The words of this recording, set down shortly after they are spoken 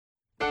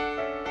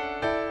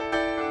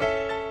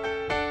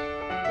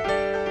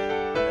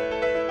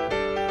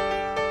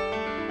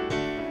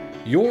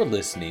You're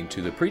listening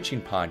to the preaching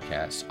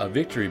podcast of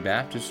Victory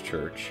Baptist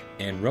Church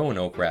in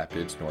Roanoke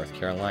Rapids, North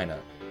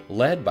Carolina,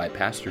 led by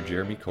Pastor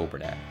Jeremy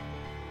Coburnack.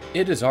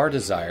 It is our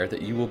desire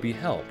that you will be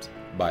helped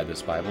by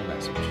this Bible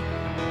message.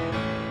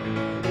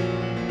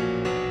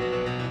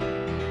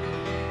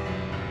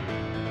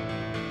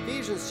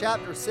 Ephesians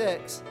chapter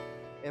 6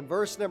 and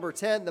verse number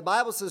 10, the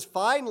Bible says,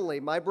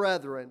 "Finally, my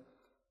brethren,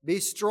 be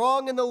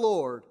strong in the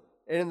Lord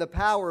and in the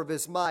power of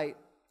His might.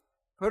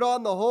 Put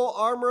on the whole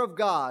armor of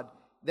God,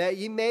 that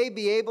ye may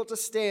be able to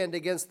stand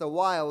against the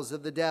wiles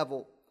of the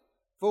devil.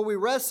 For we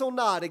wrestle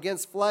not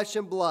against flesh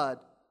and blood,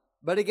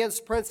 but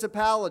against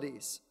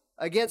principalities,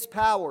 against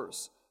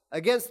powers,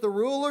 against the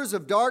rulers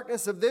of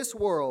darkness of this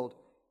world,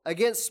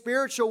 against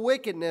spiritual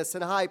wickedness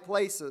in high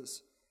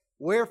places.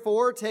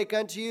 Wherefore take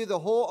unto you the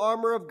whole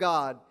armor of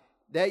God,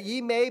 that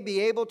ye may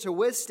be able to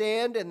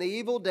withstand in the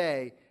evil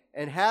day,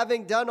 and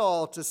having done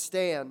all, to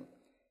stand.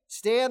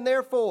 Stand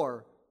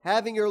therefore,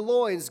 having your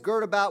loins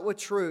girt about with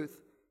truth,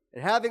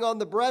 and having on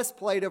the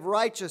breastplate of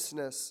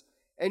righteousness,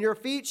 and your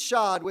feet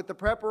shod with the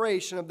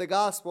preparation of the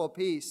gospel of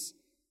peace.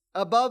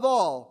 Above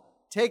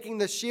all, taking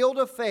the shield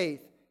of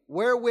faith,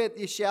 wherewith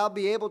ye shall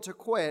be able to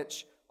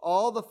quench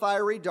all the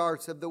fiery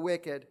darts of the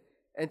wicked,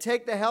 and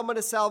take the helmet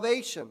of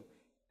salvation,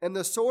 and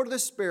the sword of the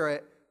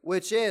Spirit,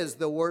 which is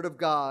the word of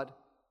God.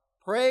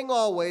 Praying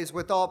always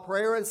with all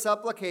prayer and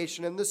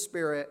supplication in the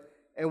Spirit,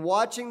 and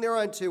watching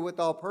thereunto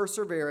with all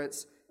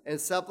perseverance and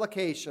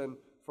supplication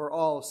for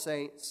all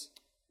saints."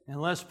 And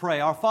let's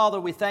pray. Our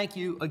Father, we thank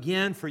you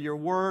again for your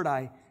word.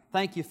 I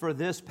thank you for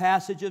this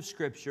passage of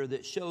Scripture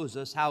that shows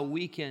us how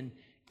we can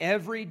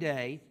every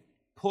day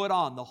put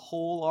on the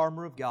whole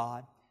armor of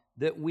God,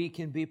 that we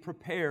can be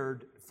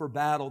prepared for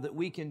battle, that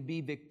we can be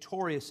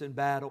victorious in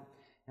battle.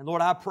 And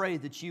Lord, I pray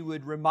that you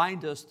would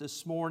remind us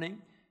this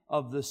morning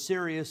of the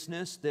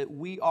seriousness that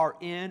we are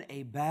in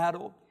a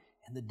battle,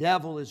 and the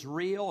devil is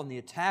real, and the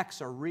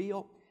attacks are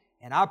real.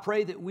 And I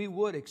pray that we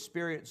would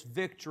experience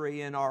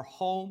victory in our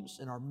homes,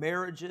 in our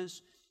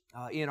marriages,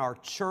 in our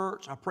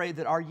church. I pray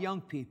that our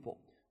young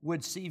people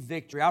would see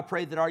victory. I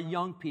pray that our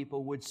young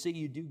people would see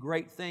you do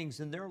great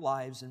things in their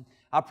lives. And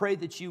I pray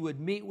that you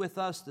would meet with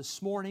us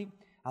this morning.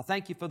 I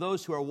thank you for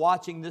those who are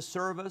watching this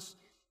service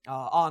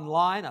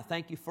online. I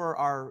thank you for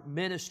our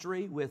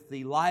ministry with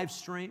the live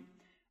stream.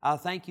 I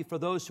thank you for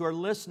those who are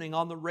listening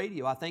on the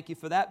radio. I thank you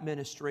for that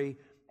ministry.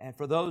 And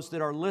for those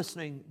that are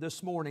listening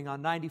this morning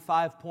on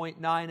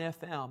 95.9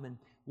 FM and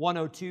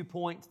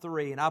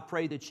 102.3, and I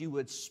pray that you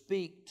would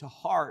speak to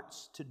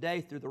hearts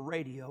today through the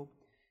radio.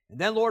 And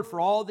then, Lord,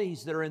 for all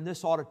these that are in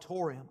this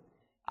auditorium,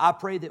 I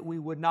pray that we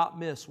would not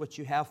miss what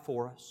you have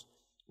for us.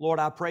 Lord,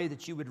 I pray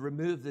that you would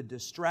remove the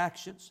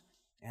distractions,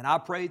 and I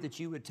pray that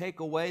you would take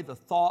away the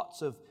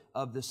thoughts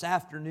of this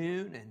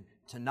afternoon and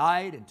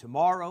tonight and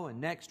tomorrow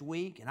and next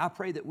week. And I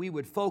pray that we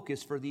would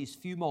focus for these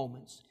few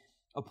moments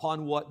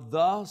upon what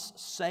thus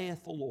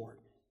saith the Lord.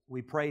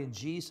 We pray in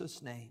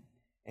Jesus' name.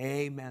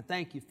 Amen.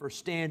 Thank you for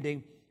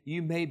standing.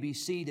 You may be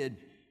seated.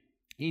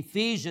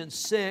 Ephesians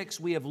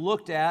 6, we have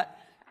looked at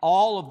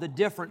all of the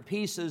different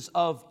pieces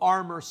of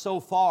armor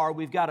so far.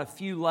 We've got a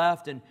few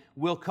left, and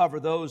we'll cover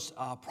those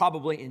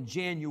probably in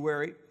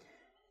January.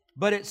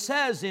 But it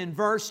says in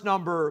verse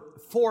number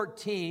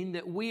 14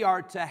 that we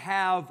are to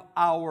have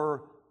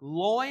our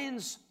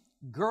loins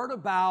girt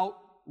about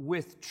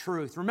with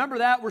truth. Remember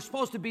that? We're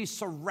supposed to be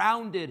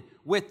surrounded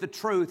with the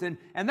truth. And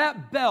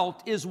that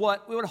belt is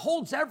what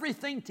holds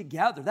everything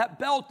together. That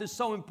belt is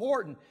so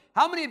important.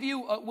 How many of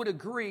you would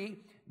agree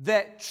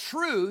that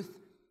truth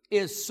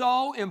is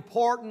so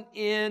important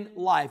in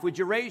life? Would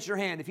you raise your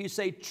hand if you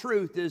say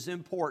truth is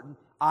important?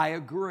 I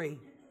agree.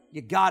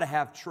 You got to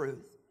have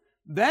truth.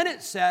 Then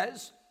it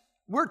says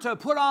we're to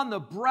put on the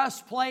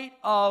breastplate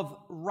of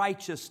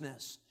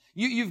righteousness.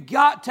 You've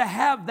got to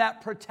have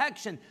that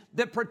protection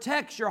that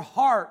protects your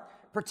heart,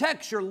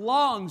 protects your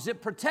lungs,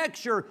 it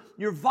protects your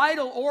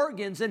vital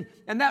organs, and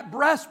that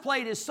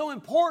breastplate is so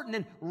important,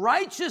 and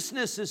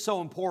righteousness is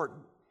so important.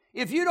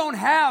 If you don't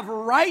have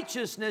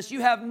righteousness,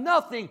 you have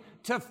nothing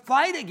to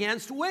fight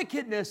against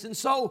wickedness, and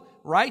so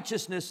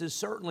righteousness is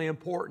certainly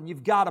important.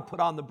 You've got to put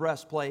on the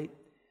breastplate.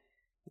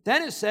 But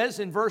then it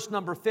says in verse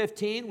number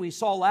 15, we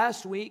saw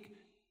last week,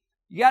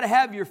 you got to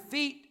have your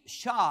feet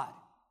shod.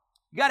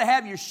 You got to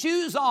have your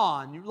shoes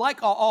on,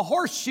 like a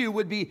horseshoe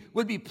would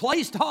be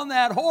placed on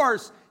that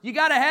horse. You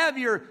got to have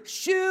your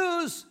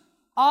shoes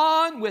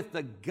on with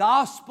the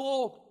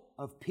gospel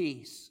of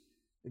peace.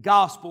 The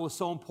gospel is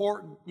so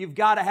important. You've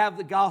got to have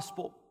the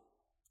gospel.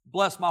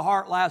 Bless my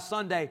heart, last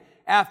Sunday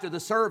after the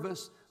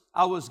service,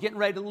 I was getting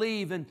ready to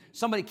leave, and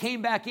somebody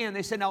came back in.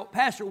 They said, "Now,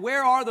 Pastor,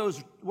 where are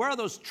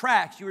those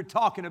tracks you were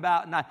talking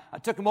about?" And I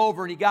took him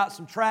over, and he got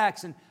some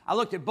tracks, and I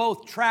looked at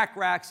both track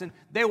racks, and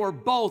they were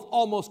both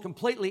almost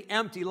completely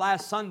empty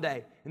last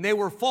Sunday, and they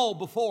were full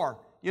before.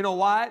 You know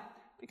why?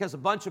 Because a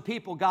bunch of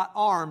people got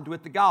armed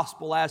with the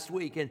gospel last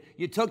week, and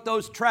you took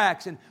those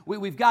tracks, and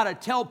we've got to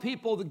tell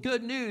people the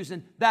good news,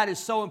 and that is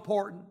so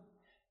important.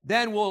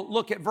 Then we'll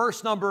look at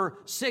verse number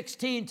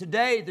 16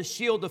 today, the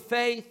shield of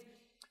faith.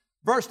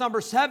 Verse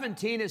number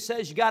 17, it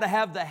says you got to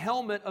have the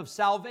helmet of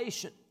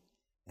salvation.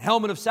 The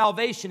helmet of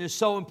salvation is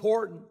so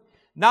important.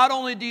 Not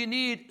only do you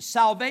need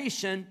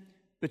salvation,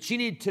 but you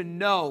need to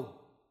know.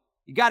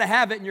 You got to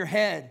have it in your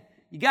head.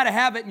 You got to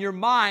have it in your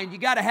mind. You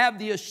got to have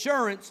the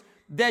assurance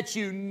that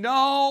you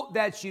know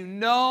that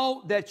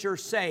you're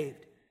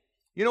saved.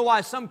 You know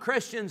why some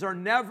Christians are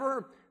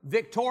never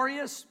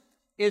victorious?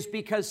 Is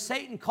because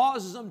Satan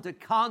causes them to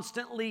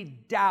constantly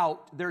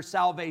doubt their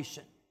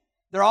salvation.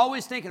 They're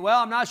always thinking, well,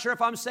 I'm not sure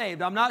if I'm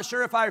saved. I'm not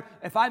sure if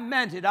I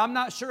meant it. I'm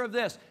not sure of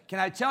this. Can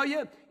I tell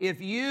you,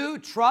 if you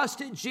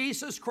trusted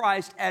Jesus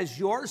Christ as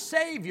your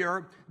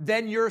Savior,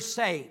 then you're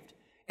saved.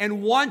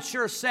 And once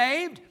you're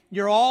saved,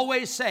 you're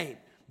always saved.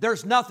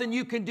 There's nothing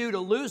you can do to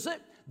lose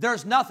it.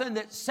 There's nothing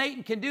that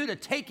Satan can do to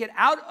take it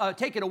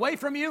away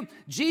from you.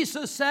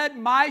 Jesus said,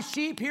 my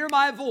sheep hear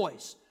my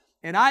voice,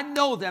 and I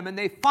know them, and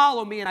they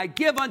follow me, and I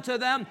give unto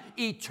them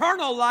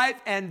eternal life,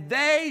 and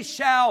they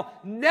shall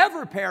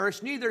never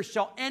perish, neither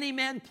shall any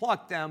man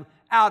pluck them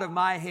out of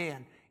my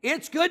hand.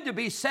 It's good to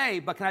be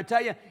saved, but can I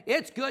tell you,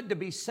 it's good to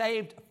be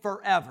saved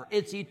forever.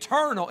 It's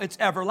eternal, it's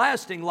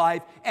everlasting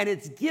life, and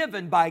it's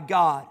given by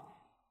God.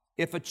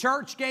 If a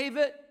church gave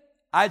it,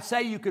 I'd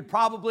say you could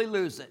probably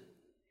lose it.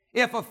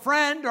 If a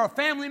friend or a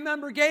family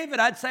member gave it,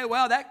 I'd say,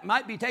 well, that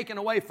might be taken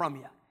away from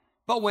you.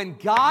 But when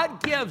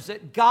God gives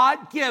it,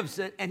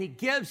 and He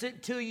gives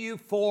it to you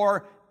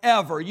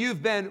forever.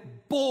 You've been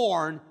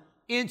born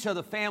into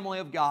the family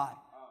of God.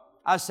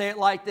 I say it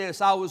like this.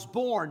 I was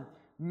born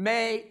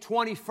May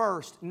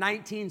 21st,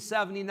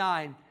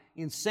 1979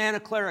 in Santa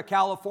Clara,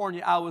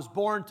 California. I was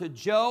born to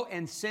Joe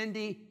and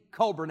Cindy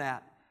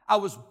Coburnat. I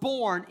was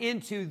born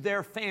into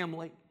their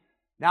family.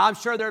 Now, I'm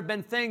sure there have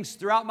been things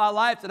throughout my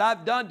life that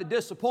I've done to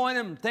disappoint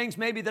them, things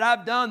maybe that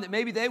I've done that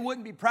maybe they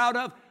wouldn't be proud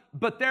of.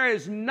 But there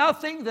is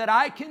nothing that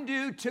I can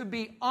do to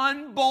be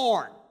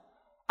unborn.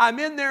 I'm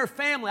in their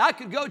family. I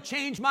could go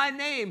change my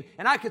name,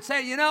 and I could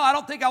say, I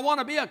don't think I want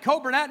to be a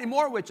Coburnat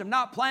anymore, which I'm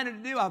not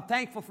planning to do. I'm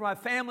thankful for my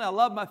family. I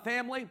love my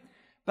family.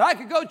 But I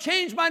could go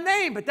change my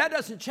name, but that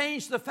doesn't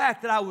change the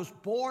fact that I was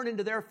born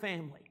into their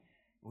family.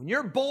 When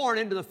you're born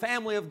into the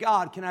family of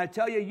God, can I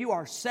tell you, you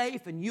are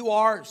safe and you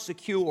are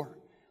secure.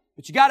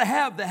 But you got to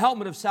have the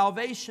helmet of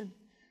salvation.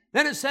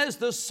 Then it says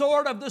the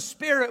sword of the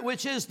Spirit,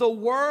 which is the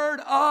Word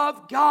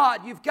of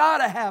God. You've got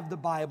to have the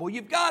Bible.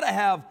 You've got to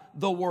have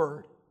the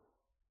Word.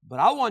 But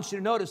I want you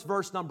to notice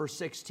verse number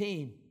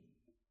 16.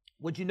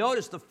 Would you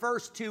notice the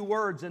first two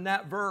words in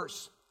that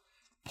verse?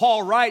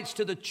 Paul writes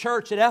to the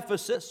church at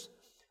Ephesus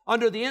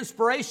under the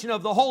inspiration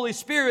of the Holy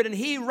Spirit, and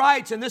he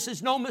writes, and this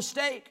is no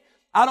mistake,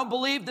 I don't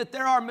believe that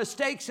there are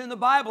mistakes in the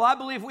Bible. I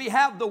believe we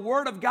have the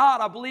Word of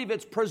God. I believe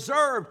it's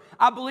preserved.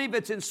 I believe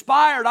it's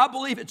inspired. I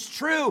believe it's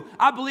true.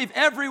 I believe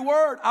every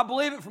word. I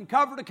believe it from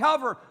cover to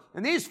cover.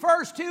 And these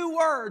first two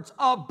words,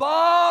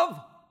 above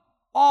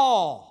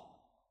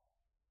all,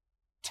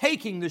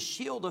 taking the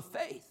shield of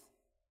faith.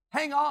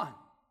 Hang on.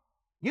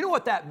 You know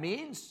what that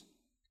means?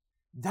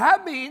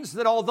 That means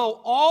that although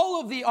all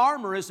of the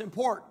armor is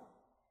important,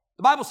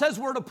 the Bible says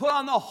we're to put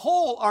on the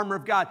whole armor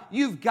of God.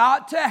 You've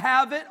got to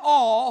have it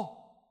all.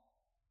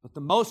 But the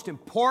most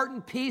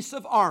important piece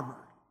of armor,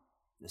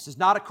 this is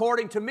not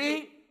according to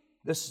me,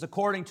 this is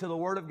according to the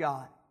Word of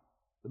God.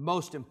 The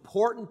most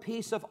important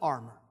piece of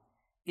armor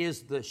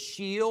is the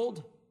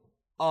shield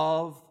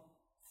of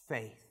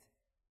faith.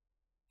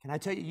 Can I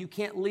tell you, you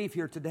can't leave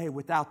here today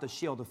without the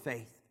shield of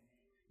faith.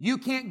 You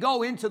can't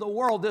go into the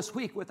world this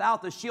week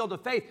without the shield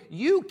of faith.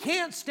 You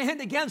can't stand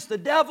against the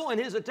devil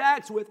and his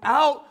attacks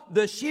without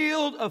the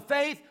shield of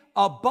faith.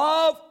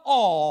 Above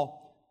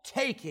all,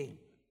 taking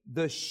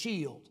the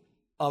shield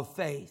of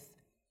faith.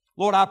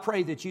 Lord, I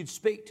pray that you'd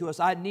speak to us.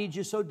 I need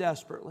you so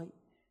desperately.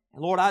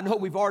 And Lord, I know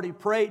we've already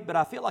prayed, but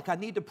I feel like I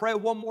need to pray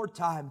one more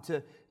time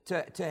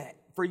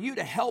for you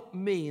to help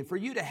me and for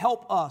you to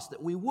help us,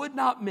 that we would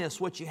not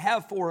miss what you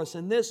have for us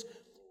in this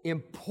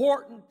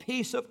important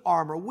piece of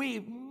armor. We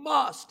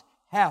must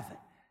have it.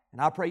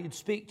 And I pray you'd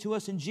speak to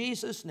us in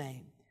Jesus'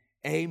 name.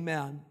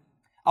 Amen.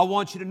 I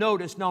want you to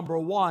notice, number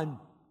one,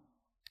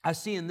 I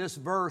see in this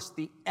verse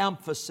the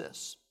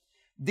emphasis.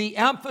 The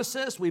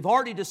emphasis, we've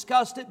already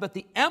discussed it, but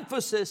the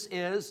emphasis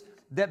is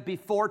that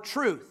before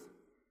truth,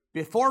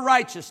 before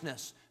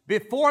righteousness,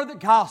 before the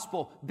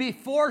gospel,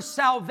 before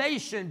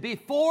salvation,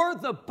 before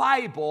the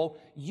Bible,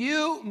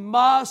 you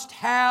must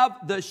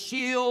have the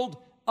shield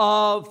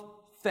of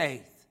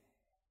faith.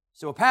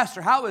 So,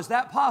 Pastor, how is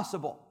that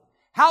possible?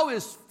 How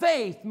is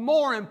faith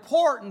more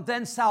important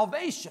than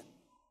salvation?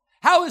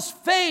 How is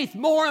faith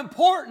more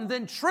important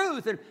than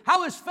truth? And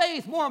how is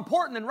faith more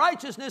important than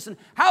righteousness? And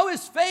how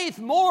is faith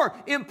more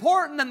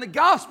important than the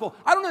gospel?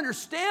 I don't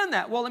understand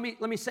that. Well, let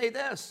me say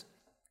this.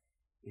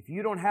 If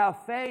you don't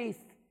have faith,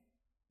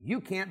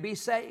 you can't be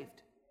saved.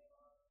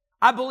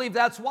 I believe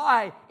that's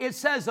why it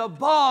says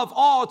above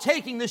all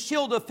taking the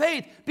shield of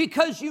faith,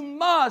 because you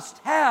must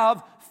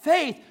have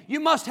faith. You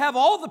must have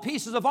all the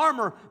pieces of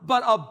armor,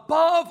 but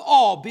above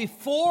all,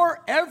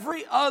 before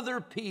every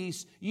other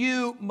piece,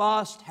 you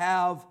must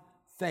have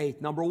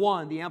faith. Number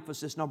one, the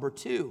emphasis. Number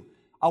two,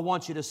 I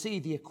want you to see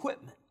the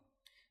equipment.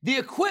 The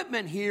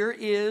equipment here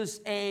is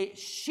a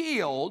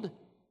shield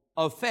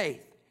of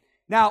faith.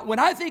 Now, when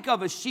I think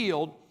of a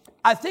shield,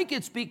 I think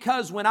it's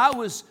because when I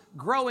was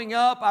growing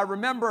up, I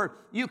remember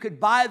you could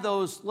buy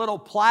those little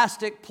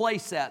plastic play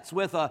sets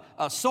with a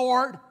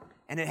sword,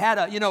 and it had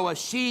a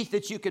sheath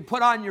that you could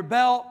put on your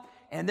belt,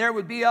 and there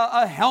would be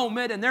a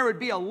helmet, and there would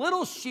be a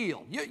little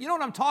shield. You know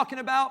what I'm talking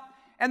about?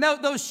 And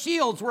those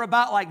shields were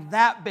about like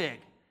that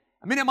big.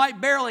 I mean, it might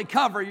barely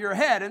cover your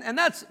head, and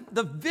that's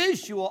the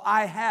visual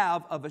I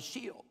have of a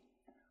shield.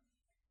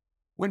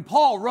 When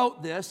Paul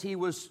wrote this, he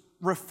was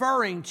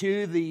referring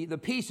to the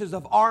pieces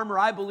of armor,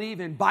 I believe,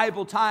 in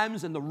Bible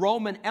times and the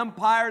Roman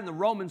Empire and the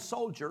Roman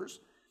soldiers.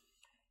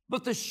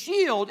 But the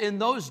shield in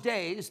those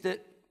days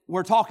that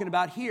we're talking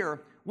about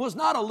here was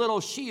not a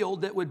little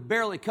shield that would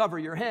barely cover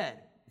your head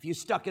if you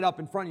stuck it up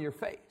in front of your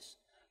face.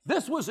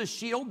 This was a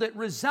shield that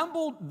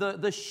resembled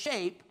the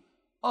shape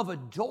of a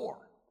door.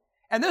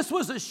 And this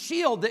was a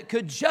shield that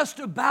could just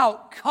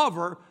about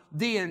cover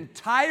the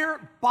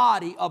entire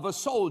body of a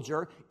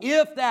soldier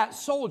if that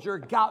soldier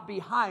got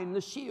behind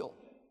the shield.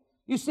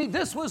 You see,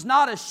 this was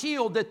not a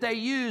shield that they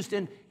used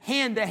in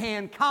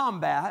hand-to-hand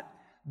combat.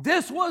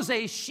 This was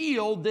a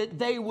shield that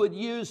they would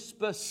use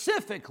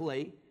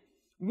specifically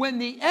when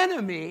the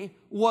enemy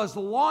was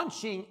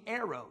launching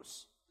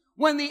arrows.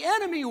 When the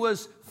enemy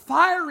was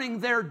firing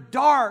their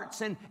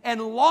darts and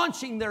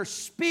launching their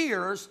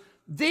spears,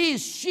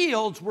 these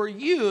shields were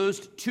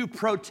used to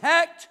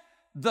protect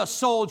the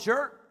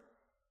soldier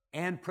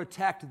and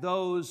protect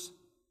those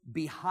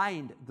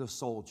behind the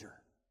soldier.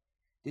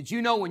 Did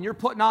you know when you're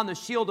putting on the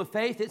shield of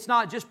faith, it's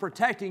not just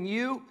protecting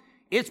you,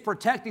 it's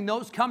protecting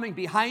those coming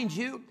behind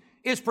you,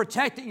 it's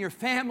protecting your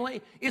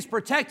family, it's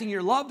protecting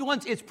your loved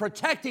ones, it's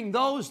protecting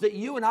those that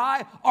you and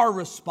I are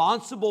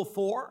responsible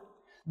for.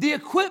 The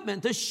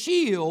equipment, the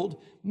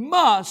shield,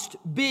 must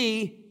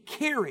be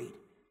carried.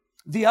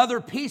 The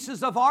other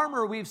pieces of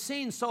armor we've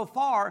seen so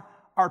far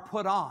are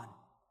put on.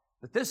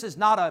 But this is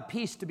not a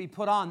piece to be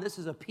put on, this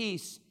is a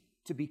piece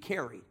to be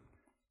carried.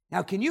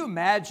 Now, can you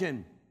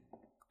imagine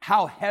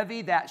how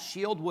heavy that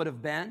shield would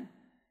have been?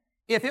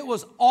 If it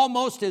was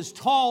almost as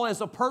tall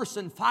as a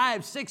person,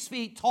 5-6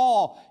 feet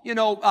tall,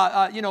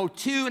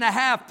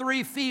 2.5,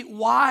 3 feet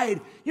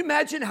wide. You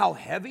imagine how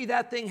heavy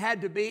that thing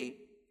had to be?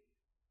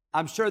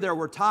 I'm sure there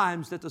were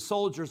times that the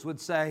soldiers would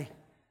say,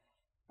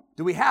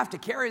 do we have to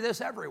carry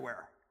this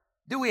everywhere?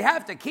 Do we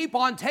have to keep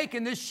on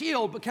taking this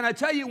shield? But can I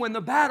tell you, when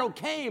the battle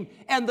came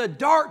and the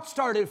darts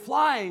started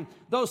flying,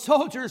 those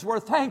soldiers were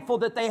thankful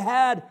that they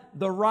had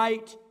the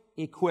right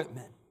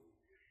equipment.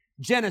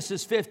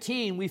 Genesis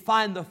 15, we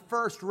find the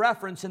first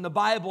reference in the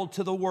Bible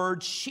to the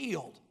word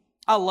shield.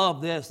 I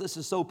love this. This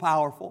is so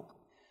powerful.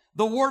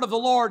 The word of the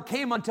Lord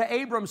came unto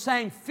Abram,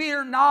 saying,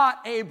 "Fear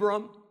not,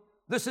 Abram."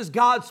 This is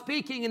God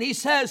speaking, and he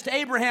says to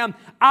Abraham,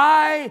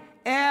 "I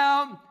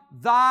am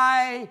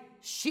thy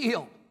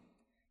shield."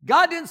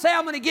 God didn't say,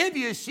 "I'm going to give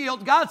you a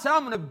shield." God said,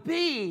 "I'm going to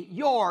be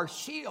your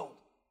shield."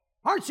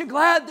 Aren't you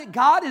glad that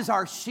God is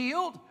our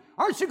shield?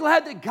 Aren't you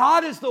glad that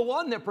God is the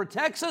one that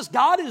protects us?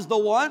 God is the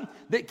one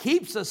that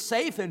keeps us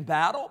safe in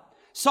battle.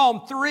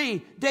 Psalm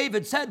 3,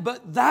 David said,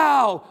 "But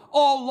thou,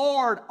 O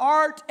Lord,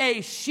 art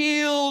a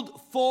shield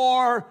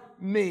for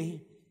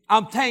me."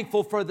 I'm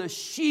thankful for the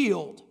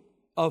shield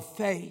of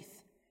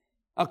faith.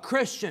 A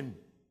Christian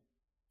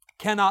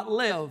cannot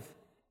live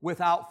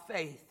without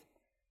faith.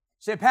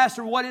 Say,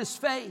 "Pastor, what is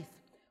faith?"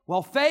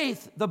 Well,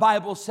 faith, the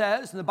Bible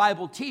says, and the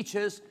Bible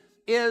teaches,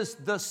 is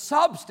the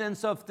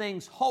substance of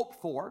things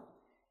hoped for.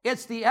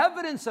 It's the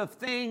evidence of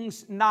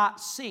things not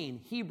seen.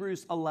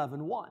 Hebrews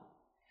 11:1.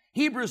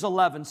 Hebrews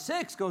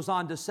 11:6 goes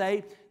on to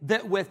say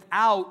that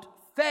without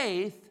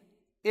faith,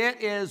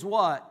 it is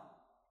what?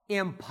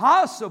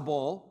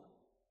 Impossible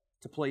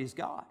to please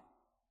God.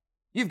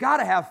 You've got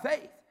to have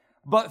faith.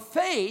 But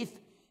faith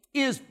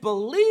is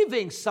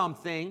believing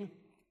something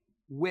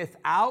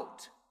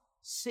without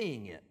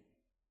seeing it.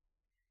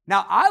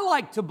 Now, I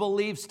like to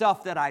believe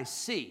stuff that I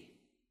see,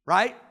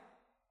 right?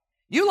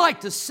 You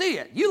like to see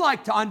it. You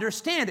like to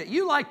understand it.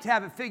 You like to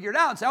have it figured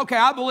out and say, "Okay,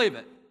 I believe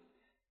it."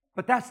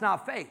 But that's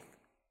not faith.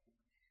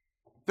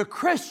 The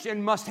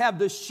Christian must have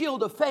the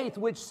shield of faith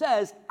which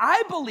says,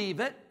 "I believe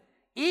it.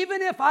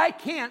 Even if I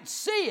can't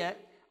see it,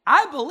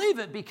 I believe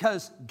it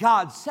because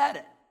God said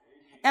it."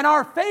 And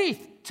our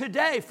faith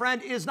today,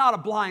 friend, is not a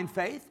blind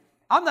faith.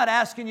 I'm not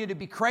asking you to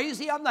be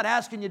crazy. I'm not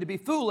asking you to be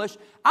foolish.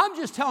 I'm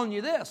just telling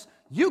you this.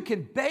 You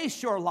can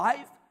base your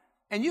life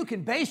and you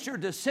can base your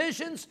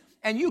decisions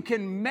and you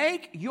can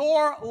make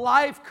your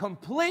life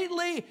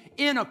completely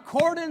in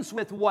accordance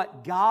with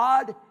what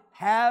God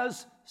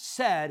has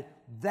said.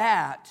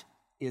 That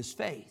is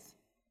faith.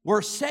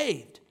 We're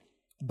saved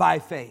by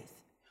faith.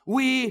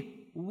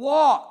 We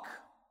walk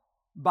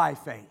by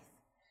faith.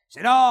 You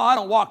say, "No, I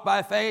don't walk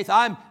by faith.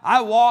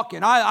 I walk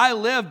and I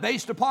live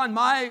based upon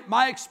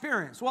my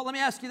experience." Well, let me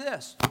ask you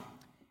this.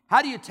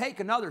 How do you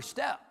take another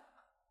step?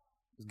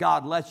 Does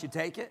God let you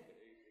take it?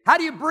 How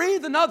do you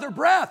breathe another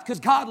breath? Because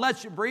God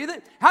lets you breathe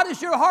it. How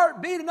does your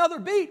heart beat another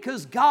beat?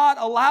 Because God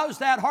allows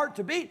that heart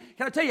to beat.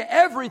 Can I tell you,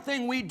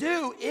 everything we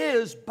do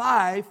is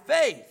by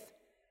faith.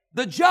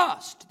 The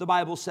just, the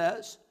Bible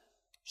says,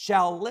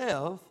 shall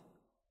live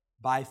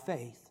by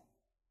faith.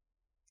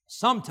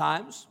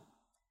 Sometimes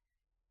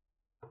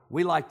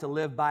we like to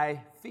live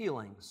by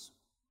feelings,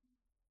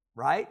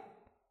 right?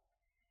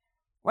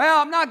 Well,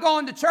 I'm not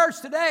going to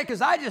church today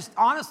because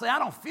honestly, I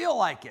don't feel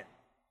like it.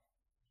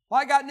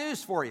 Well, I got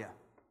news for you.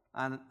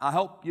 And I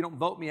hope you don't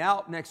vote me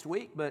out next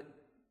week, but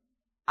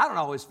I don't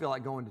always feel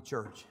like going to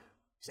church.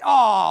 You say,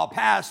 oh,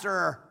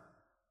 Pastor.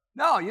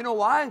 No, you know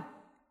why?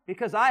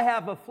 Because I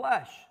have a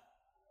flesh.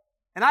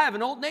 And I have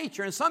an old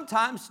nature. And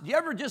sometimes, do you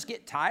ever just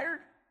get tired?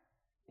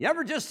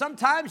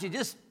 Sometimes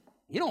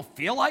you don't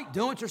feel like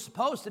doing what you're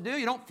supposed to do.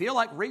 You don't feel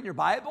like reading your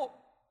Bible.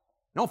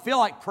 You don't feel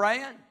like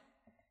praying.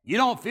 You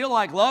don't feel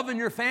like loving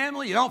your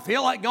family. You don't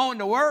feel like going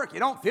to work. You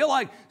don't feel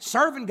like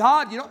serving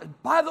God.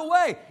 By the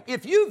way,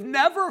 if you've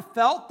never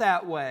felt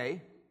that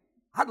way,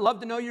 I'd love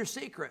to know your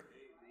secret.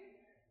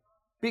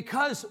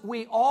 Because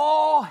we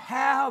all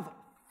have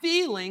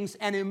feelings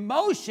and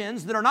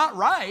emotions that are not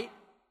right,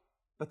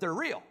 but they're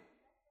real.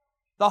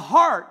 The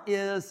heart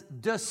is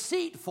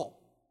deceitful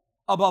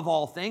above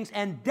all things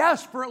and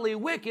desperately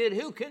wicked.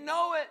 Who can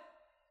know it?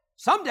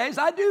 Some days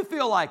I do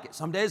feel like it.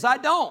 Some days I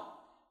don't.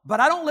 But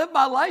I don't live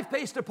my life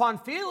based upon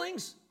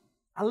feelings.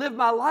 I live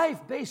my life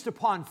based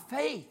upon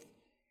faith.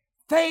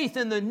 Faith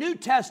in the New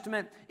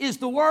Testament is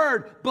the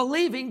word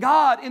believing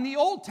God. In the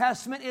Old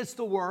Testament, it's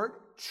the word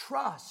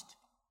trust.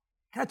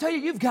 Can I tell you,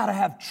 you've got to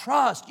have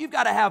trust. You've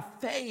got to have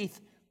faith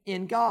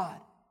in God.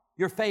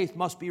 Your faith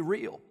must be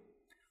real.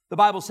 The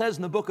Bible says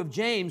in the book of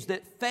James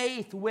that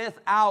faith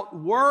without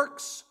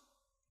works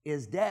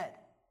is dead.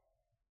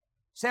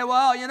 Say,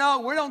 well,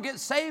 we don't get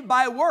saved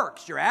by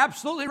works. You're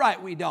absolutely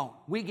right, we don't.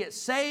 We get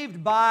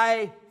saved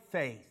by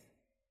faith.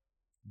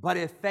 But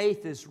if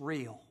faith is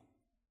real,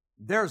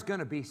 there's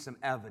going to be some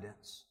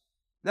evidence.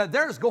 That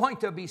there's going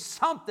to be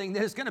something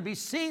that is going to be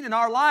seen in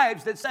our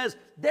lives that says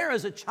there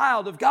is a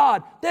child of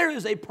God. There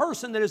is a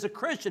person that is a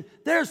Christian.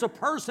 There's a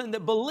person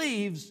that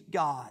believes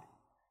God.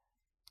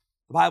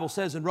 The Bible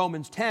says in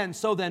Romans 10,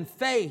 so then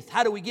faith,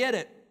 how do we get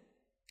it?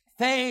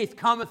 Faith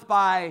cometh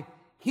by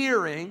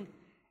hearing,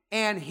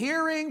 and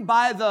hearing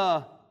by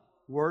the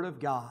Word of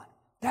God.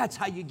 That's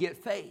how you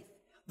get faith.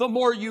 The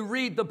more you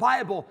read the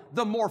Bible,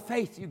 the more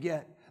faith you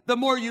get. The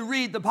more you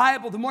read the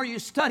Bible, the more you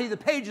study the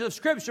pages of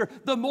Scripture,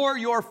 the more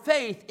your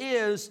faith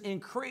is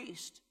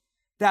increased.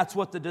 That's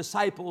what the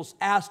disciples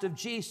asked of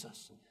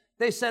Jesus.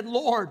 They said,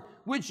 Lord,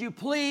 would you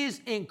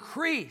please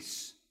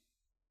increase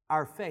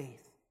our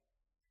faith?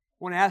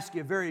 I want to ask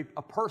you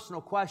a personal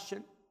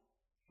question.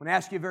 I want to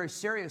ask you a very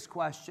serious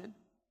question.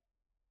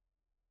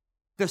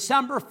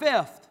 December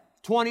 5th,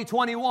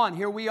 2021,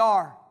 here we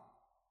are.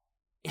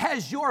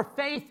 Has your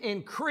faith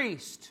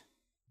increased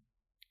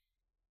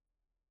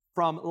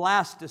from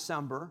last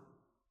December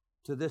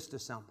to this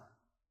December?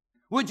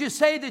 Would you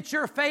say that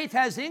your faith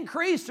has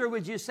increased, or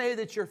would you say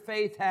that your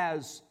faith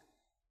has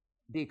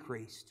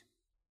decreased?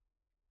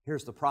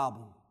 Here's the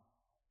problem.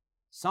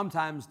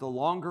 Sometimes the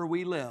longer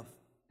we live,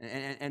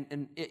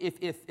 and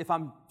if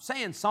I'm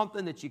saying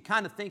something that you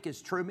kind of think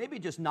is true, maybe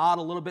just nod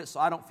a little bit so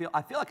I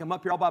feel like I'm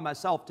up here all by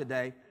myself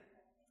today.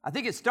 I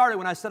think it started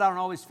when I said I don't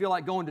always feel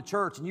like going to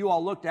church, and you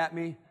all looked at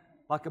me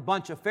like a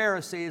bunch of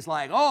Pharisees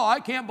like, oh, I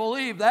can't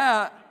believe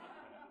that.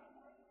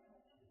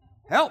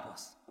 Help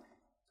us.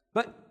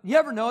 But you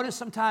ever notice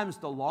sometimes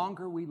the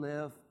longer we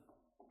live,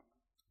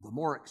 the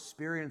more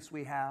experience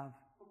we have,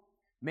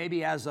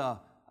 maybe as a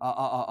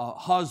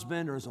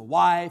husband or as a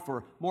wife,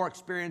 or more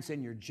experience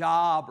in your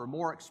job, or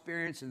more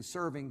experience in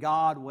serving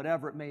God,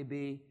 whatever it may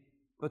be.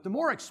 But the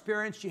more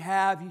experience you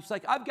have, it's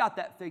like, I've got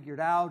that figured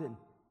out, and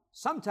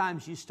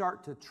sometimes you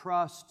start to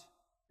trust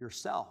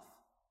yourself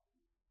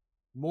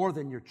more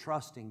than you're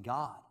trusting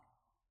God.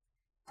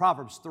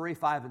 Proverbs 3,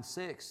 5, and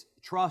 6,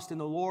 trust in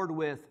the Lord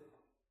with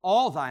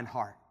all thine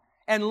heart,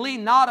 and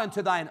lean not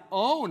unto thine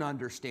own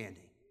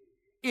understanding.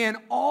 In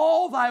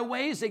all thy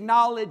ways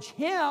acknowledge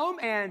Him,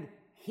 and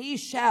He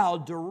shall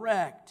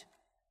direct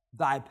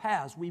thy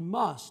paths. We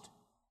must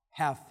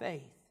have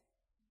faith.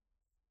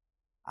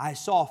 I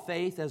saw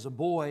faith as a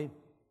boy.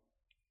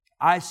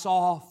 I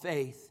saw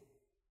faith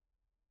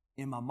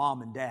in my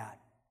mom and dad.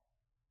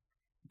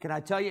 Can I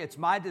tell you, it's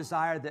my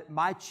desire that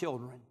my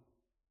children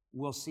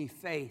will see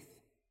faith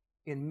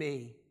in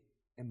me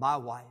and my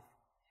wife.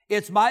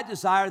 It's my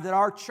desire that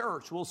our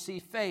church will see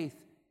faith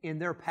in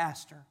their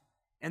pastor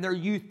and their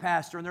youth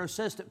pastor and their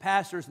assistant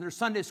pastors and their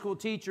Sunday school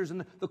teachers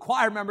and the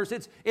choir members.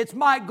 It's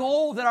my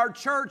goal that our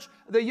church,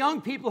 the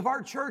young people of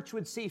our church,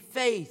 would see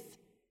faith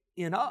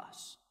in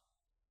us.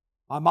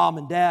 My mom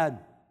and dad,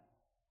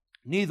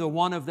 neither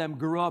one of them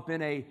grew up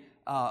in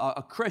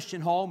a Christian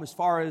home as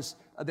far as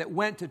that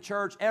went to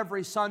church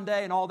every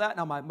Sunday and all that.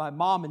 Now, my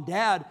mom and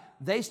dad,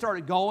 they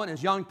started going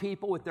as young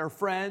people with their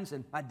friends,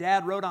 and my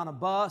dad rode on a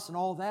bus and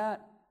all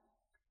that.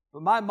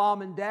 But my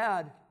mom and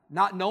dad,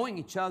 not knowing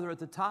each other at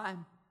the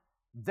time,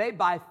 they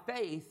by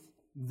faith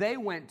they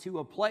went to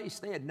a place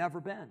they had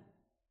never been.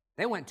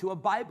 They went to a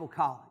Bible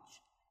college.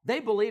 They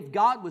believed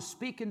God was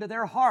speaking to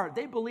their heart.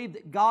 They believed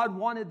that God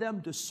wanted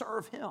them to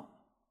serve Him.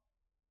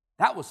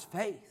 That was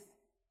faith.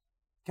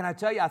 Can I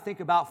tell you, I think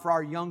about for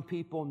our young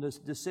people and the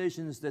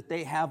decisions that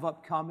they have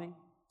upcoming,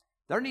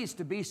 there needs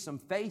to be some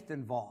faith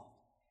involved.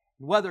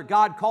 Whether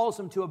God calls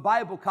them to a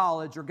Bible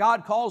college, or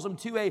God calls them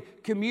to a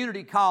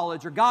community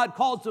college, or God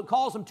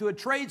calls them to a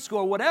trade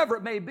school, whatever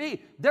it may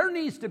be, there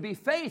needs to be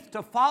faith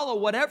to follow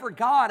whatever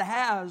God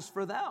has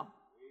for them.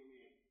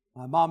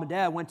 My mom and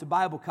dad went to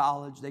Bible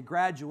college. They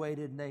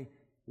graduated and they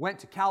went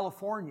to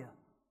California.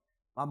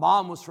 My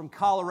mom was from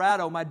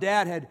Colorado. My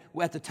dad had,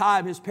 at the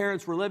time, his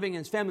parents were living,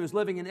 and his family was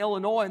living in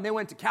Illinois, and they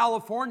went to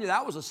California.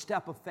 That was a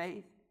step of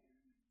faith.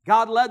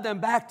 God led them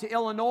back to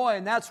Illinois,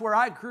 and that's where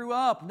I grew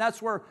up, and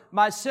that's where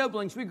my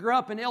siblings, we grew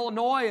up in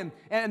Illinois,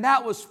 and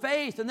that was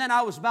faith. And then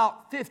I was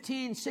about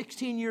 15,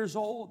 16 years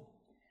old.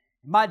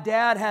 My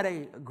dad had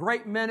a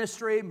great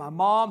ministry. My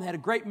mom had a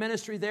great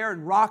ministry there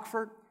in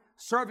Rockford,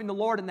 serving the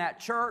Lord in that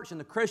church and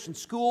the Christian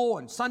school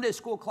and Sunday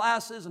school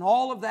classes and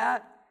all of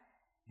that.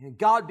 And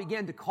God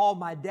began to call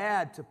my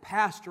dad to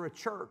pastor a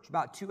church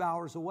about 2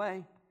 hours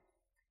away.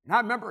 And I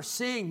remember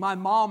seeing my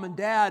mom and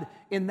dad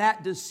in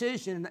that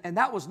decision, and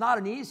that was not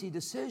an easy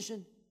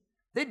decision.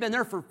 They'd been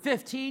there for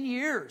 15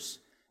 years,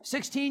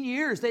 16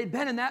 years. They'd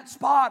been in that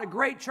spot, a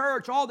great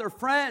church, all their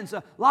friends,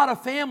 a lot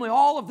of family,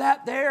 all of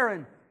that there.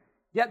 And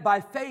yet by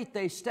faith,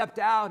 they stepped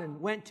out and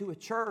went to a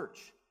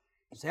church.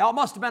 You say, oh, it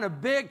must have been a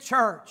big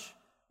church.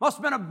 Must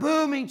have been a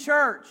booming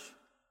church.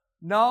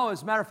 No,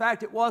 as a matter of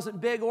fact, it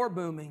wasn't big or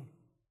booming.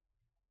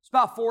 It's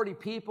about 40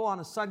 people on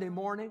a Sunday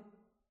morning.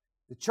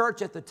 The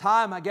church at the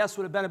time, I guess,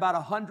 would have been about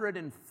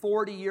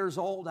 140 years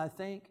old, I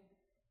think.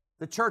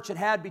 The church had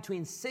had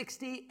between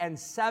 60 and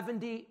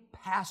 70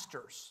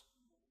 pastors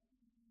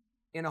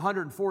in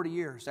 140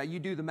 years. Now, you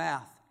do the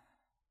math.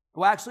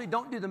 Well, actually,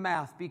 don't do the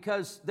math,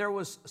 because there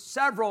was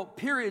several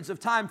periods of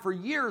time for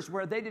years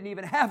where they didn't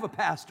even have a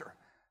pastor.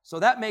 So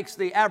that makes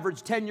the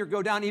average tenure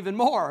go down even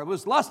more. It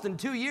was less than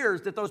 2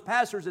 years that those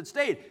pastors had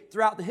stayed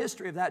throughout the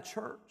history of that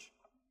church.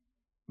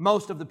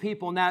 Most of the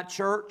people in that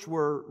church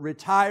were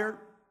retired,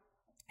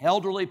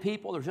 elderly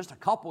people. There's just a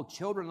couple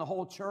children in the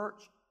whole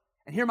church.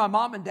 And here my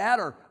mom and dad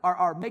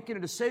are making a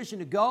decision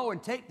to go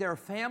and take their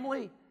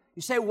family.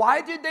 You say,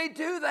 why did they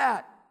do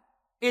that?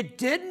 It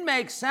didn't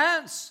make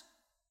sense,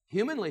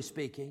 humanly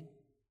speaking,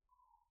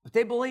 but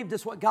they believed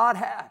this is what God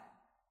had.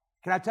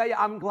 Can I tell you,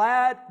 I'm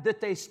glad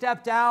that they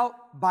stepped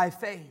out by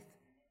faith.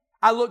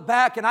 I look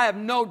back and I have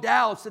no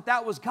doubts that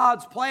that was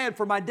God's plan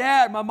for my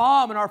dad, my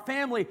mom, and our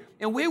family.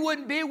 And we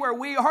wouldn't be where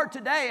we are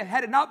today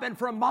had it not been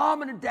for a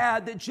mom and a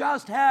dad that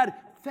just had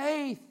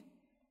faith.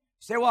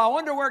 You say, well, I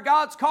wonder where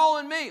God's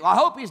calling me. Well, I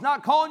hope He's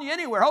not calling you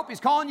anywhere. I hope He's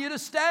calling you to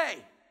stay.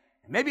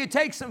 Maybe it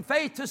takes some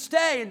faith to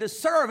stay and to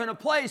serve in a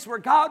place where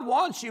God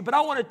wants you. But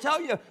I want to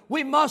tell you,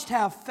 we must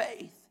have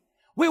faith.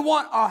 We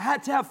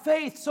had to have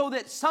faith so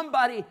that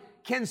somebody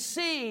can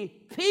see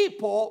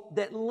people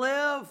that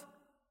live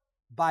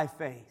by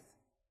faith.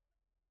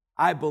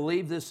 I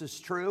believe this is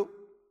true,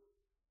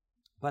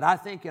 but I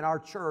think in our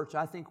church,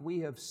 I think we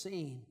have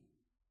seen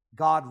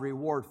God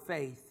reward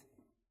faith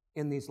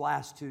in these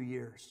last 2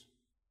 years.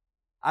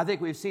 I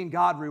think we've seen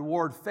God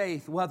reward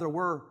faith whether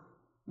we're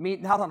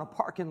meeting out on a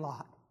parking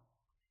lot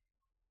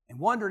and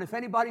wondering if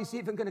anybody's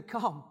even going to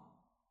come.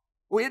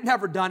 We had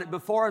never done it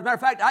before. As a matter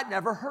of fact, I'd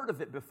never heard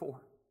of it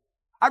before.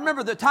 I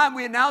remember the time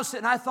we announced it,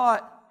 and I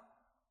thought,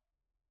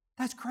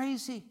 that's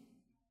crazy.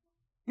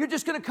 You're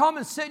just going to come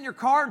and sit in your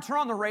car and turn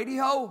on the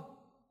radio,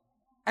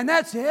 and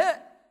that's it?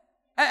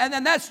 And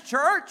then that's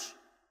church?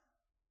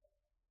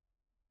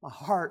 My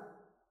heart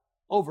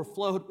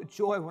overflowed with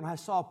joy when I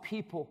saw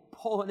people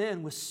pulling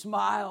in with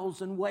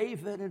smiles and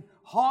waving and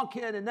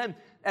honking. And then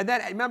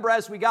I remember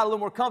as we got a little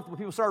more comfortable,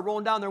 people started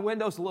rolling down their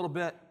windows a little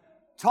bit,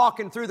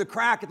 talking through the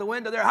crack at the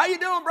window there. How you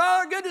doing,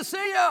 brother? Good to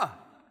see you.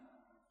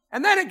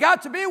 And then it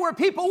got to be where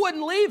people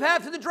wouldn't leave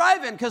after the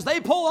drive-in because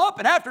they pull up,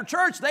 and after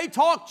church, they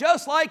talk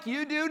just like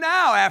you do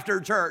now after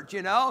church,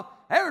 you know.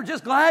 They were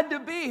just glad to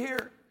be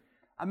here.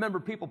 I remember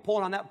people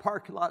pulling on that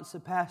parking lot and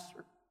said,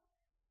 Pastor,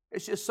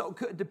 it's just so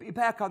good to be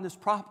back on this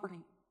property.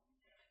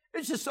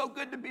 It's just so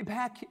good to be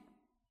back here.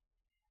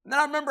 And then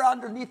I remember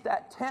underneath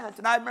that tent,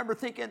 and I remember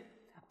thinking,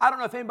 I don't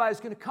know if anybody's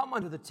going to come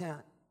under the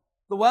tent.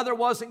 The weather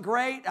wasn't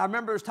great. I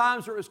remember there's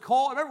times where it was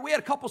cold. I remember we had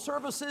a couple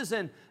services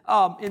in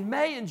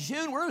May and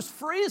June where it was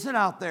freezing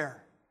out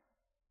there.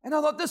 And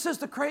I thought, this is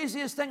the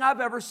craziest thing I've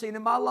ever seen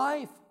in my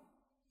life.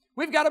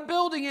 We've got a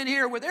building in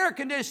here with air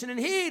conditioning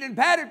and heat and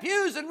padded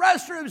pews and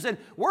restrooms, and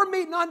we're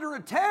meeting under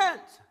a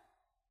tent.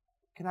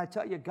 Can I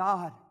tell you,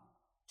 God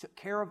took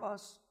care of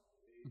us.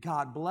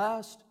 God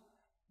blessed.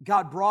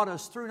 God brought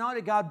us through. Not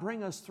only did God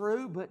bring us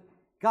through, but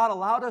God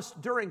allowed us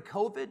during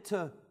COVID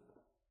to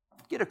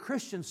get a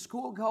Christian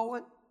school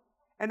going.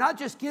 And not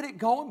just get it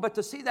going, but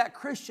to see that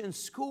Christian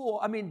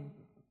school,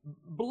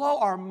 blow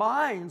our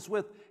minds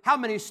with how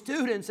many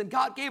students, and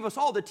God gave us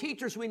all the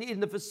teachers we need in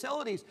the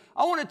facilities.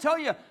 I want to tell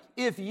you,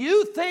 if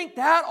you think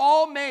that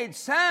all made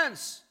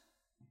sense,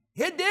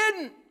 It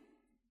didn't.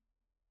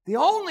 The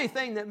only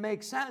thing that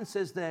makes sense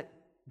is that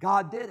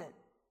God did it.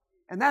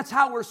 And that's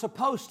how we're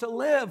supposed to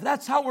live.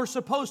 That's how we're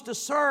supposed to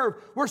serve.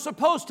 We're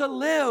supposed to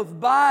live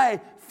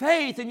by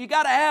faith. And you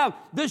got to have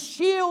the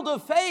shield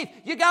of faith.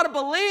 You got to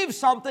believe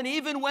something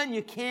even when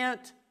you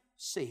can't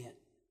see it.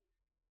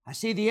 I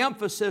see the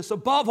emphasis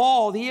above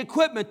all, the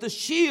equipment, the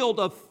shield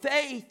of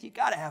faith. You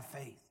got to have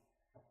faith.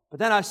 But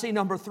then I see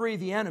number 3,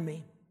 the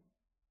enemy.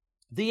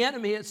 The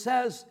enemy, it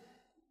says,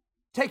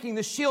 taking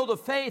the shield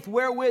of faith,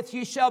 wherewith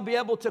ye shall be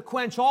able to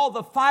quench all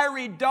the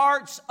fiery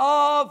darts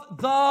of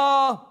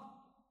the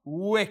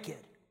wicked.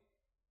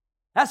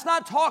 That's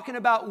not talking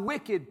about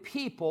wicked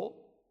people,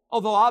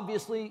 although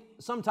obviously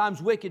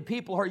sometimes wicked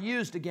people are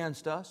used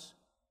against us.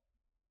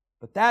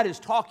 But that is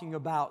talking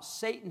about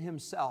Satan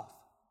himself,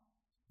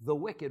 the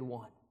wicked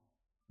one,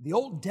 the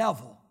old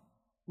devil,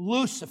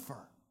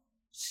 Lucifer,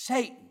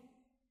 Satan.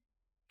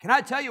 Can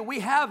I tell you, we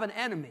have an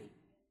enemy.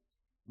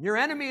 Your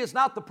enemy is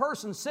not the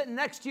person sitting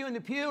next to you in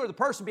the pew or the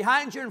person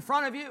behind you in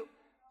front of you.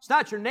 It's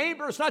not your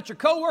neighbor. It's not your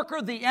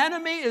coworker. The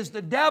enemy is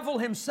the devil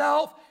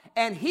himself,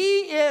 and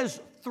he is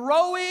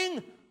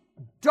throwing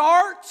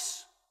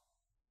darts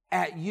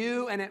at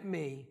you and at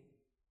me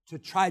to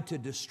try to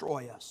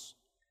destroy us.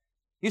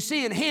 You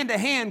see, in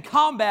hand-to-hand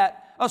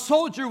combat, a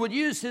soldier would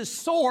use his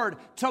sword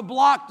to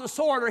block the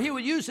sword, or he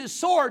would use his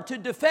sword to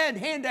defend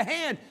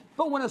hand-to-hand.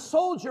 But when a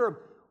soldier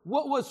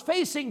was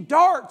facing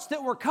darts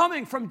that were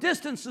coming from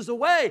distances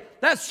away,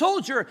 that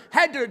soldier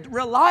had to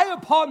rely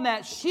upon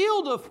that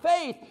shield of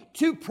faith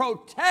to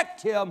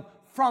protect him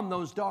from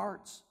those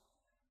darts.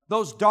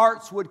 Those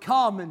darts would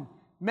come, and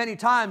many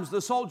times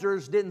the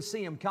soldiers didn't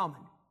see them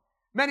coming.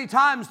 Many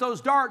times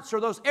those darts or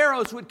those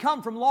arrows would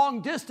come from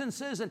long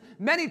distances, and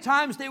many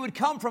times they would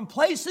come from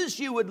places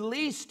you would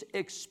least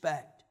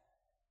expect.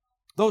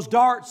 Those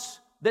darts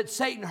that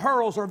Satan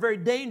hurls are very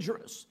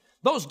dangerous.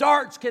 Those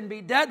darts can be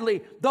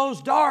deadly.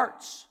 Those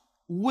darts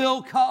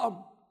will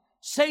come.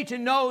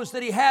 Satan knows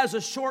that he has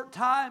a short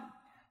time.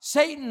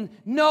 Satan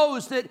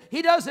knows that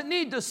he doesn't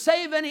need to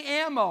save any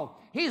ammo.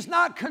 He's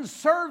not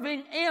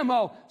conserving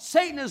ammo.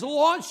 Satan is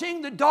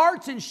launching the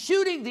darts and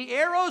shooting the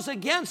arrows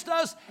against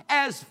us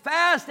as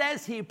fast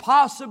as he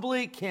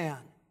possibly can.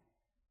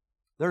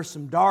 There's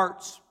some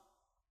darts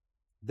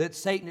that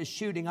Satan is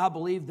shooting. I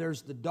believe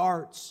there's the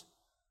darts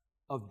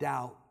of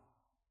doubt.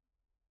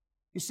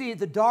 You see,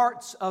 the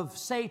darts of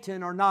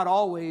Satan are not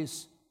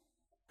always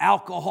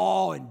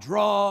alcohol and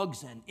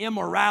drugs and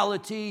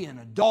immorality and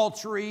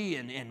adultery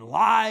and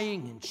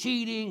lying and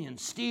cheating and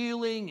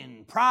stealing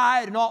and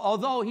pride and all,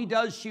 although he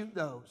does shoot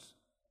those.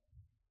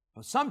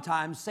 But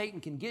sometimes Satan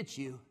can get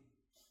you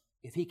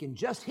if he can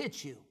just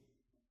hit you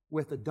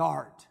with a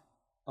dart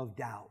of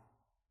doubt.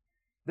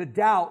 The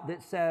doubt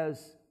that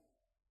says,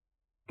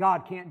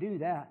 God can't do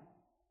that.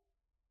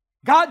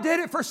 God did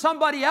it for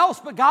somebody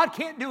else, but God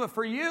can't do it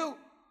for you.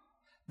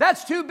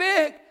 That's too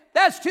big.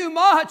 That's too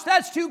much.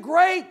 That's too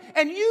great.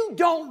 And you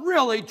don't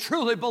really,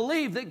 truly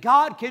believe that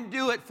God can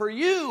do it for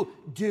you,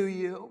 do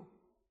you?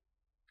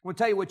 I'm going to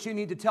tell you what you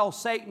need to tell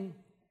Satan.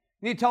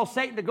 You need to tell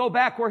Satan to go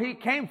back where he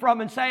came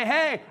from and say,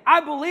 hey,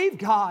 I believe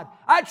God.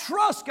 I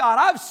trust God.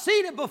 I've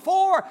seen it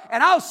before,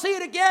 and I'll see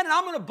it again, and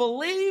I'm going to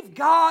believe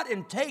God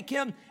and take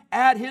him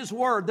at his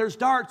word. There's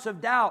darts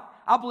of doubt.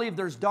 I believe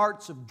there's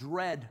darts of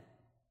dread.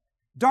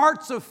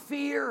 Darts of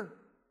fear.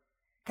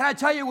 Can I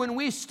tell you, when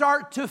we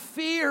start to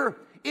fear,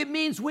 it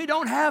means we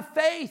don't have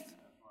faith.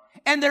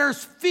 And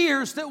there's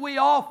fears that we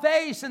all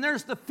face, and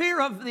there's the fear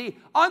of the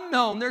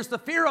unknown, there's the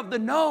fear of the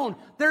known,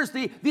 there's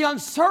the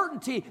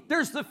uncertainty,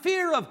 there's the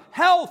fear of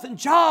health and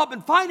job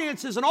and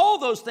finances and all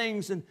those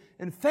things and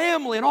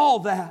family and all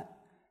that.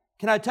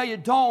 Can I tell you,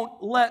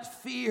 don't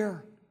let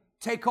fear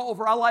take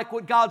over. I like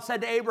what God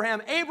said to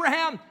Abraham.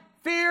 Abraham,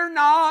 fear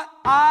not,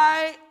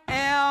 I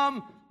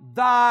am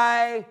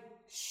thy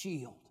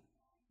shield.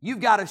 You've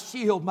got a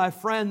shield, my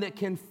friend, that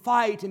can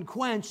fight and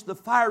quench the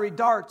fiery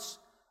darts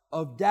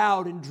of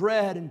doubt and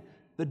dread and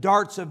the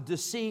darts of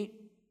deceit.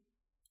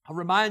 I'll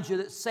remind you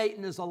that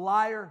Satan is a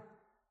liar.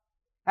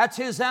 That's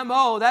his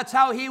MO. That's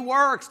how he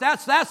works.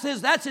 That's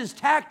his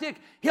tactic.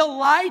 He'll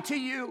lie to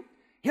you.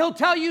 He'll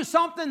tell you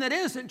something that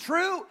isn't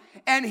true,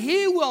 and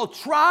he will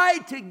try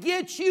to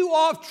get you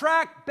off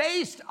track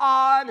based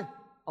on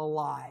a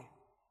lie.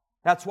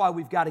 That's why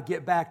we've got to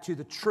get back to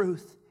the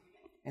truth.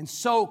 And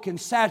soak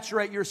and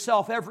saturate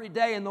yourself every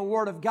day in the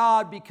Word of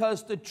God,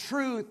 because the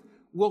truth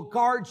will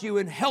guard you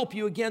and help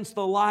you against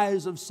the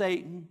lies of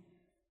Satan.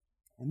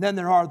 And then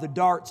there are the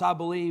darts, I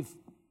believe,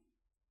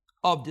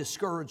 of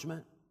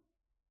discouragement.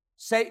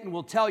 Satan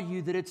will tell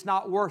you that it's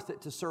not worth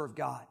it to serve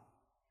God.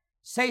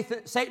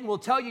 Satan will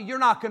tell you you're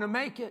not going to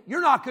make it.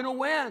 You're not going to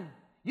win.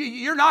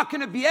 You're not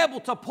going to be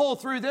able to pull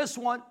through this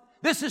one.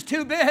 This is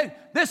too big.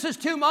 This is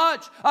too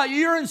much.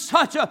 You're in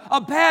such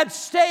a bad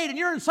state, and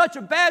you're in such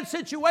a bad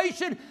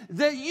situation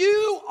that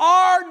you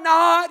are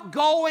not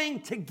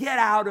going to get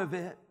out of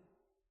it.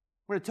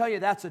 I'm going to tell you,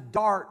 that's a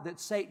dart that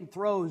Satan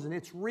throws, and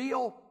it's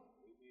real,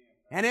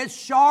 and it's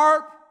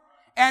sharp,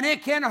 and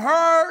it can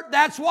hurt.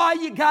 That's why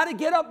you got to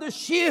get up the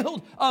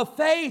shield of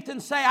faith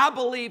and say, I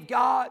believe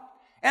God,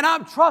 and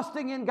I'm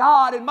trusting in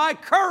God, and my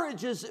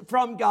courage is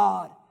from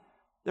God.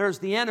 There's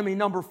the enemy.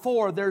 Number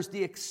 4, there's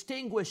the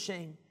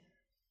extinguishing.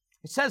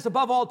 It says,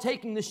 above all,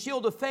 taking the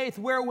shield of faith,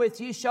 wherewith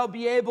ye shall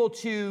be able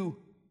to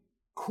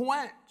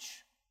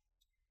quench.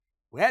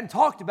 We hadn't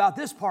talked about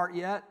this part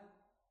yet.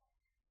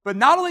 But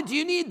not only do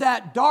you need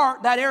that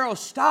dart, that arrow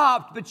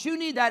stopped, but you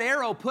need that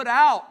arrow put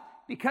out,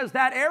 because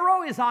that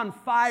arrow is on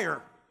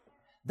fire.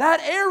 That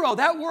arrow,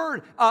 that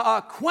word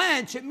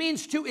quench, it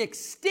means to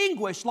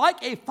extinguish.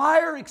 Like a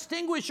fire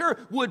extinguisher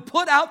would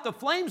put out the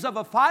flames of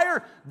a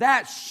fire,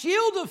 that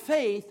shield of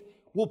faith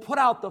will put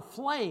out the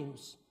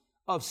flames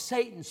of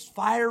Satan's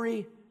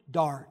fiery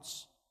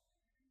darts.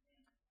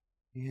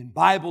 In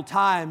Bible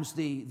times,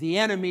 the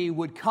enemy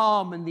would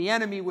come and the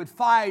enemy would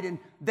fight, and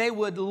they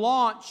would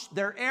launch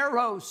their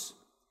arrows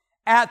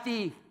at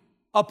the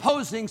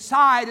opposing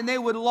side, and they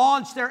would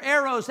launch their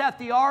arrows at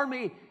the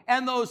army,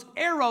 and those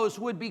arrows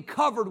would be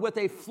covered with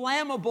a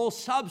flammable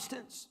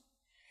substance.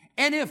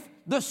 And if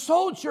the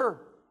soldier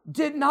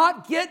did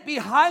not get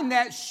behind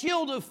that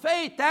shield of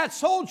faith, that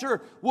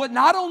soldier would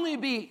not only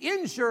be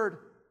injured,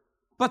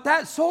 but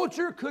that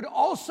soldier could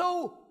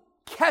also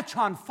catch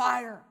on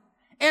fire.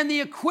 And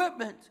the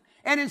equipment,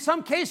 and in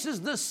some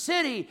cases the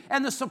city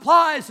and the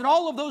supplies and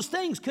all of those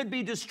things could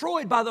be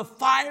destroyed by the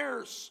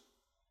fires.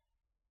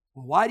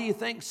 Well, why do you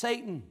think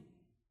Satan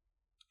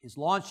is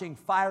launching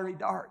fiery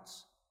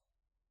darts?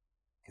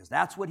 Because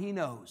that's what he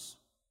knows.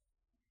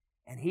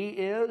 And he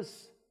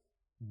is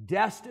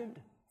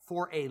destined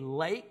for a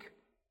lake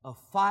of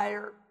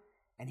fire,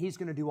 and he's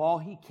going to do all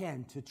he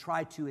can to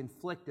try to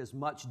inflict as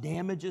much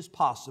damage as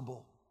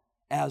possible,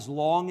 as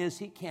long as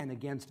he can,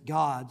 against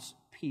God's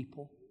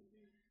people.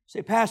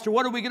 Say, Pastor,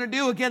 what are we going to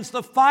do against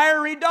the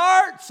fiery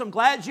darts? I'm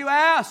glad you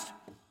asked.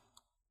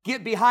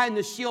 Get behind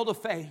the shield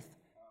of faith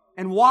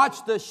and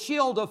watch the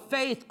shield of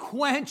faith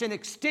quench and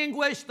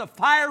extinguish the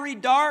fiery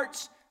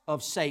darts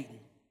of Satan.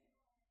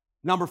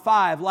 Number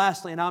 5,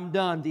 lastly, and I'm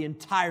done, the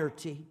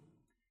entirety.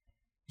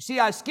 You see,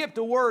 I skipped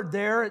a word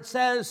there. It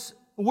says,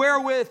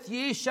 wherewith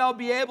ye shall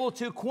be able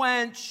to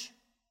quench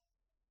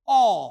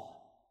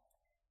all.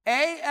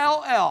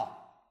 A-L-L.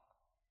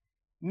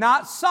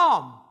 Not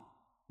some,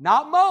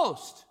 not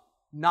most,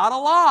 not a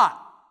lot,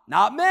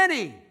 not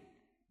many,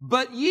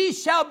 but ye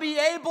shall be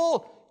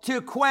able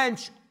to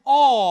quench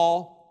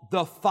all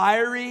the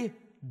fiery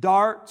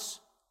darts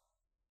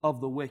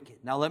of the wicked.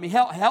 Now let me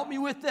help me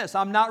with this.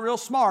 I'm not real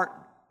smart.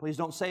 Please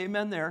don't say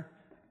amen there.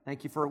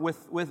 Thank you for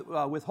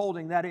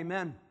withholding that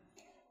amen.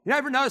 You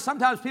ever notice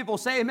sometimes people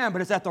say amen,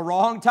 but it's at the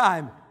wrong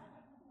time.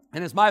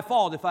 And it's my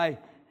fault if I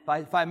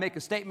make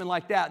a statement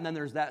like that and then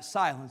there's that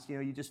silence. You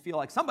know, you just feel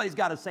like somebody's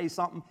got to say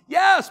something.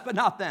 Yes, but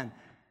not then.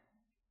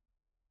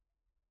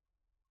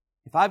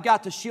 If I've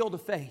got the shield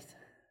of faith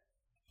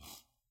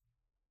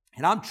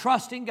and I'm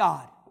trusting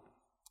God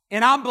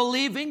and I'm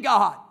believing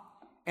God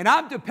and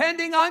I'm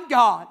depending on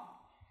God,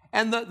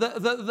 and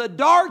the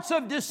darts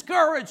of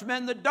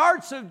discouragement, the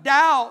darts of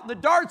doubt, the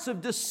darts of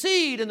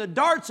deceit, and the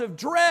darts of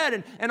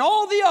dread, and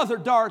all the other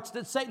darts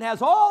that Satan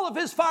has, all of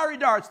his fiery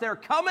darts, they're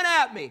coming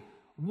at me.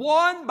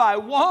 1 by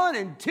 1,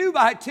 and 2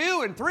 by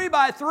 2, and 3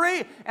 by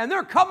 3, and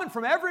they're coming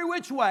from every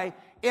which way.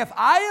 If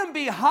I am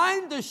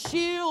behind the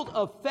shield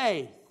of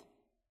faith,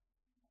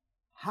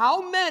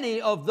 how many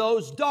of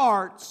those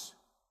darts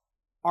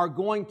are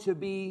going to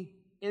be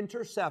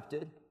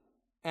intercepted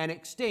and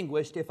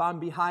extinguished if I'm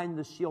behind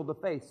the shield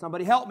of faith?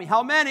 Somebody help me.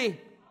 How many?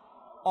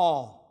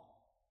 All.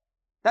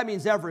 That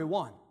means every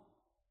one.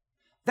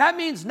 That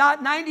means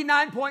not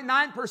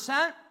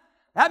 99.9%.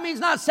 That means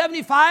not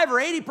 75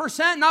 or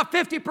 80%, not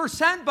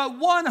 50%, but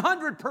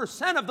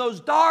 100% of those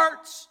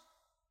darts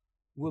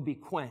will be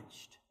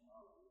quenched.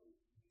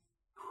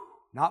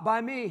 Not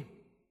by me.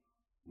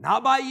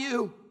 Not by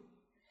you.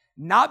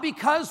 Not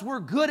because we're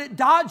good at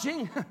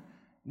dodging.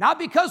 Not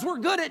because we're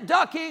good at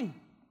ducking.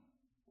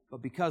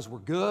 But because we're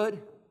good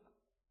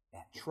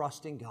at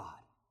trusting God.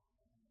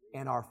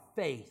 And our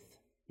faith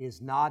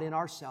is not in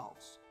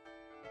ourselves,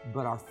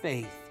 but our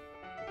faith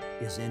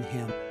is in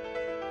Him.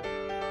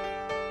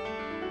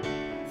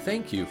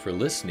 Thank you for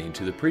listening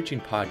to the preaching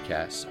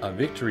podcast of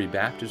Victory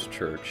Baptist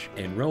Church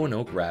in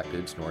Roanoke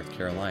Rapids, North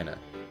Carolina,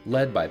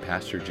 led by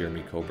Pastor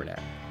Jeremy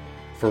Coburnack.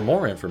 For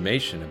more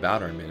information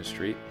about our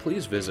ministry,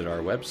 please visit our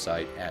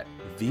website at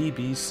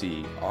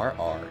vbcrr.org.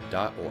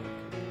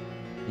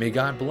 May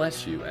God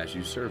bless you as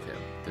you serve Him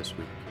this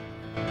week.